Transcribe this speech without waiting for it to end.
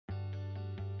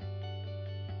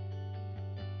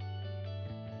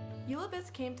Eula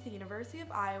Biss came to the University of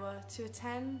Iowa to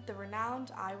attend the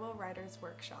renowned Iowa Writers'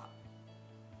 Workshop.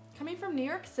 Coming from New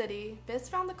York City, Biss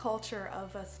found the culture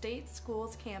of a state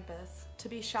school's campus to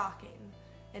be shocking,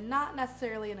 and not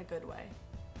necessarily in a good way.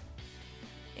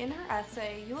 In her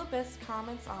essay, Eula Biss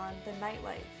comments on the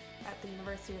nightlife at the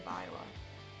University of Iowa.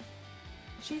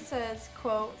 She says,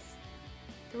 quote,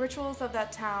 "The rituals of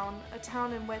that town, a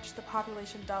town in which the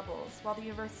population doubles while the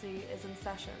university is in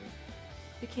session,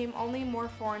 became only more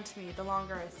foreign to me the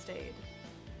longer I stayed.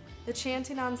 The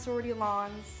chanting on sorority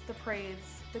lawns, the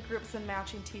parades, the groups in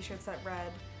matching t-shirts that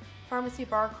read, Pharmacy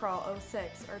Bar Crawl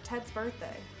 06 or Ted's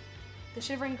birthday. The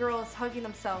shivering girls hugging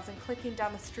themselves and clicking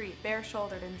down the street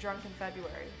bare-shouldered and drunk in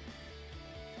February."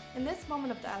 In this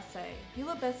moment of the essay,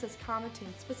 Eula Biss is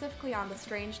commenting specifically on the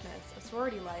strangeness of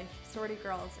sorority life, sorority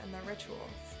girls, and their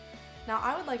rituals. Now,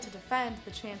 I would like to defend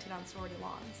the chanting on sorority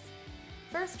lawns.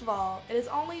 First of all, it is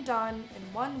only done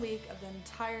in 1 week of the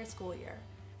entire school year,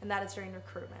 and that is during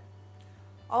recruitment.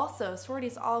 Also,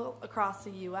 sororities all across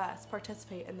the U.S.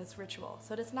 participate in this ritual,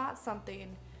 so it is not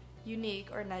something unique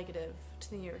or negative to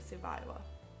the University of Iowa.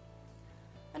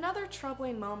 Another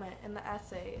troubling moment in the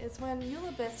essay is when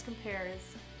Eula Biss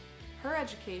compares her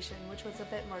education, which was a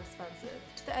bit more expensive,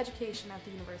 to the education at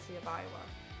the University of Iowa.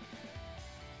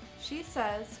 She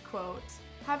says, quote,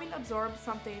 "Having absorbed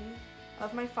something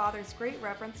of my father's great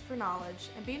reverence for knowledge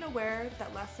and being aware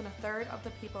that less than a third of the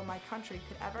people in my country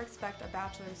could ever expect a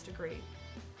bachelor's degree,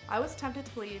 I was tempted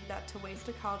to believe that to waste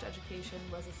a college education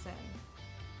was a sin.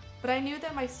 But I knew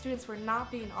that my students were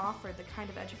not being offered the kind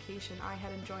of education I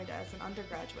had enjoyed as an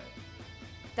undergraduate.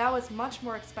 That was much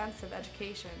more expensive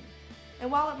education,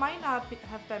 and while it might not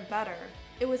have been better,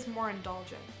 it was more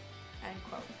indulgent." End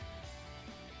quote.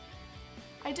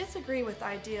 I disagree with the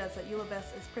ideas that Eula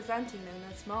Biss is presenting in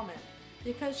this moment,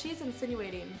 because she's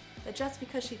insinuating that just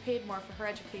because she paid more for her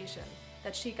education,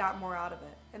 that she got more out of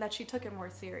it, and that she took it more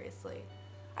seriously.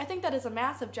 I think that is a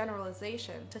massive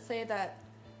generalization to say that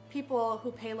people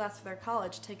who pay less for their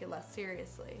college take it less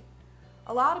seriously.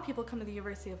 A lot of people come to the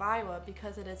University of Iowa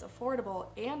because it is affordable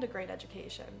and a great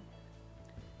education.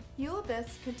 Eula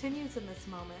Biss continues in this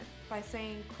moment by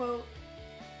saying, quote,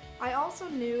 "I also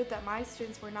knew that my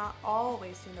students were not all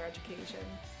wasting their education,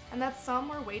 and that some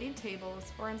were waiting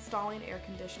tables or installing air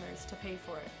conditioners to pay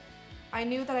for it. I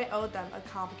knew that I owed them a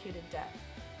complicated debt."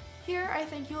 Here, I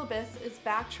think Eula Biss is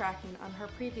backtracking on her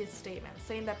previous statement,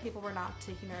 saying that people were not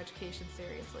taking their education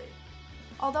seriously.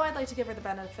 Although I'd like to give her the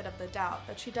benefit of the doubt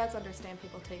that she does understand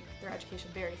people take their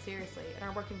education very seriously and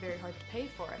are working very hard to pay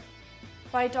for it.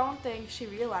 But I don't think she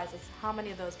realizes how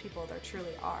many of those people there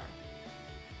truly are.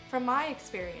 From my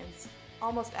experience,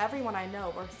 almost everyone I know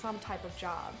works some type of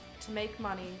job to make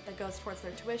money that goes towards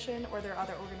their tuition or their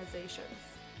other organizations.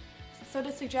 So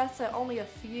to suggest that only a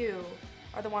few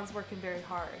are the ones working very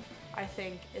hard, I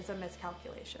think is a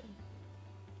miscalculation.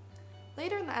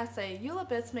 Later in the essay, Eula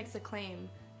Biss makes a claim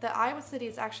that Iowa City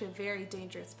is actually a very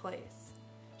dangerous place.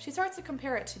 She starts to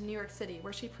compare it to New York City,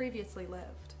 where she previously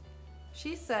lived.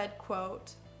 She said,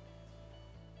 quote,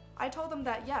 "I told them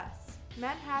that yes,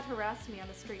 men had harassed me on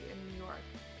the street in New York,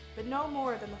 but no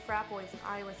more than the frat boys in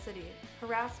Iowa City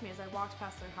harassed me as I walked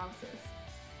past their houses.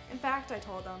 In fact, I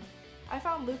told them, I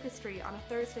found Lucas Street on a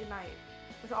Thursday night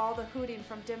with all the hooting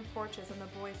from dim porches and the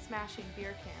boys smashing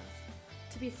beer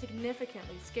cans to be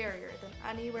significantly scarier than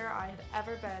anywhere I had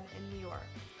ever been in New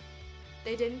York.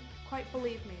 They didn't quite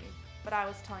believe me, but I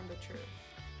was telling the truth."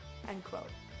 End quote.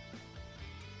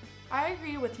 I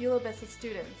agree with Eula Biss'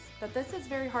 students that this is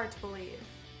very hard to believe.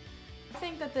 I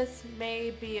think that this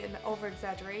may be an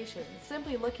over-exaggeration,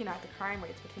 simply looking at the crime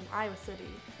rates between Iowa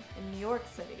City and New York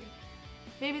City.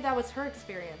 Maybe that was her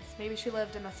experience. Maybe she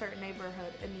lived in a certain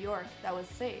neighborhood in New York that was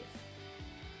safe.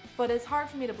 But it's hard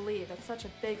for me to believe that such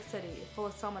a big city full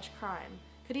of so much crime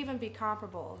could even be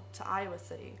comparable to Iowa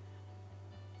City.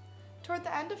 Toward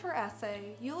the end of her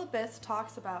essay, Eula Biss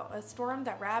talks about a storm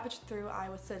that ravaged through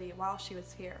Iowa City while she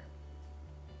was here.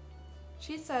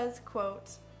 She says,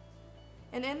 quote,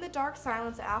 "And in the dark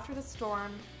silence after the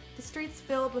storm, the streets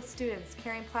filled with students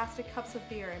carrying plastic cups of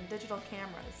beer and digital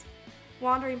cameras,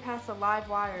 wandering past the live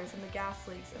wires and the gas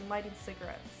leaks and lighting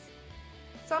cigarettes.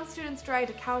 Some students dragged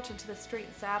a couch into the street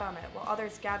and sat on it, while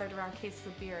others gathered around cases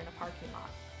of beer in a parking lot."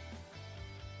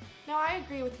 Now, I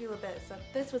agree with Eula Biss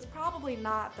that this was probably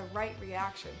not the right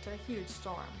reaction to a huge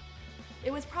storm.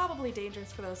 It was probably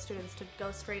dangerous for those students to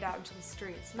go straight out into the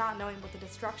streets, not knowing what the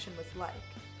destruction was like.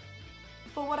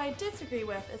 But what I disagree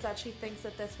with is that she thinks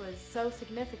that this was so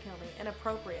significantly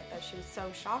inappropriate that she was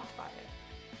so shocked by it.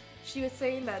 She was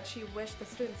saying that she wished the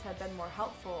students had been more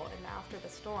helpful in after the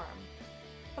storm.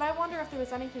 But I wonder if there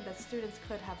was anything that students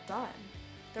could have done.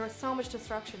 There was so much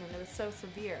destruction and it was so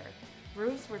severe.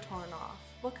 Roofs were torn off.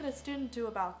 What could a student do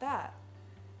about that?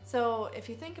 So if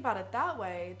you think about it that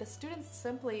way, the students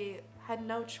simply had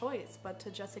no choice but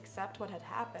to just accept what had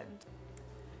happened.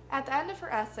 At the end of her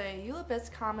essay, Eula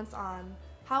Biss comments on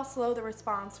how slow the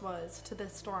response was to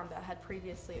this storm that had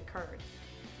previously occurred.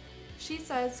 She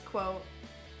says, quote,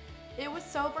 "It was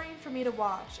sobering for me to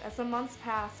watch as the months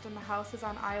passed and the houses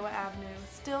on Iowa Avenue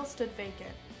still stood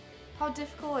vacant. How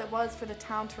difficult it was for the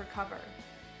town to recover,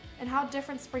 and how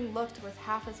different spring looked with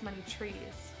half as many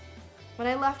trees. When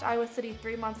I left Iowa City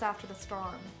 3 months after the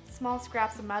storm, small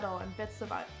scraps of metal and bits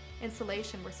of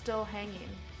insulation were still hanging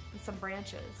in some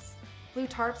branches. Blue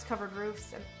tarps covered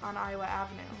roofs on Iowa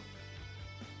Avenue."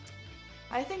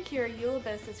 I think here Eula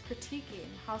Biss is critiquing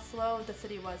how slow the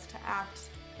city was to act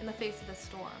in the face of the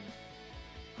storm.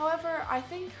 However, I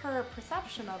think her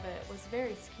perception of it was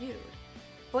very skewed.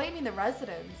 Blaming the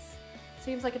residents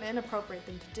seems like an inappropriate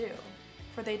thing to do,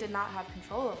 for they did not have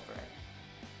control over it.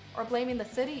 Or blaming the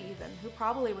city even, who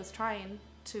probably was trying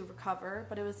to recover,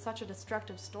 but it was such a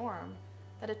destructive storm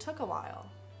that it took a while.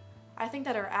 I think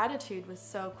that her attitude was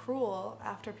so cruel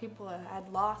after people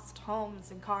had lost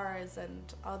homes and cars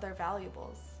and other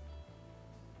valuables.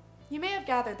 You may have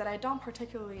gathered that I don't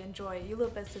particularly enjoy Eula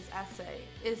Biss's essay,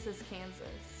 "Is This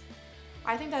Kansas?"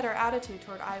 I think that her attitude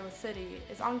toward Iowa City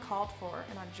is uncalled for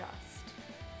and unjust.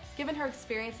 Given her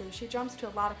experiences, she jumps to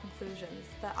a lot of conclusions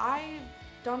that I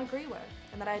don't agree with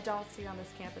and that I don't see on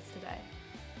this campus today.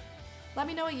 Let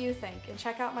me know what you think and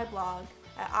check out my blog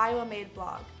at Iowa Made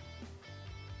Blog.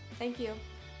 Thank you.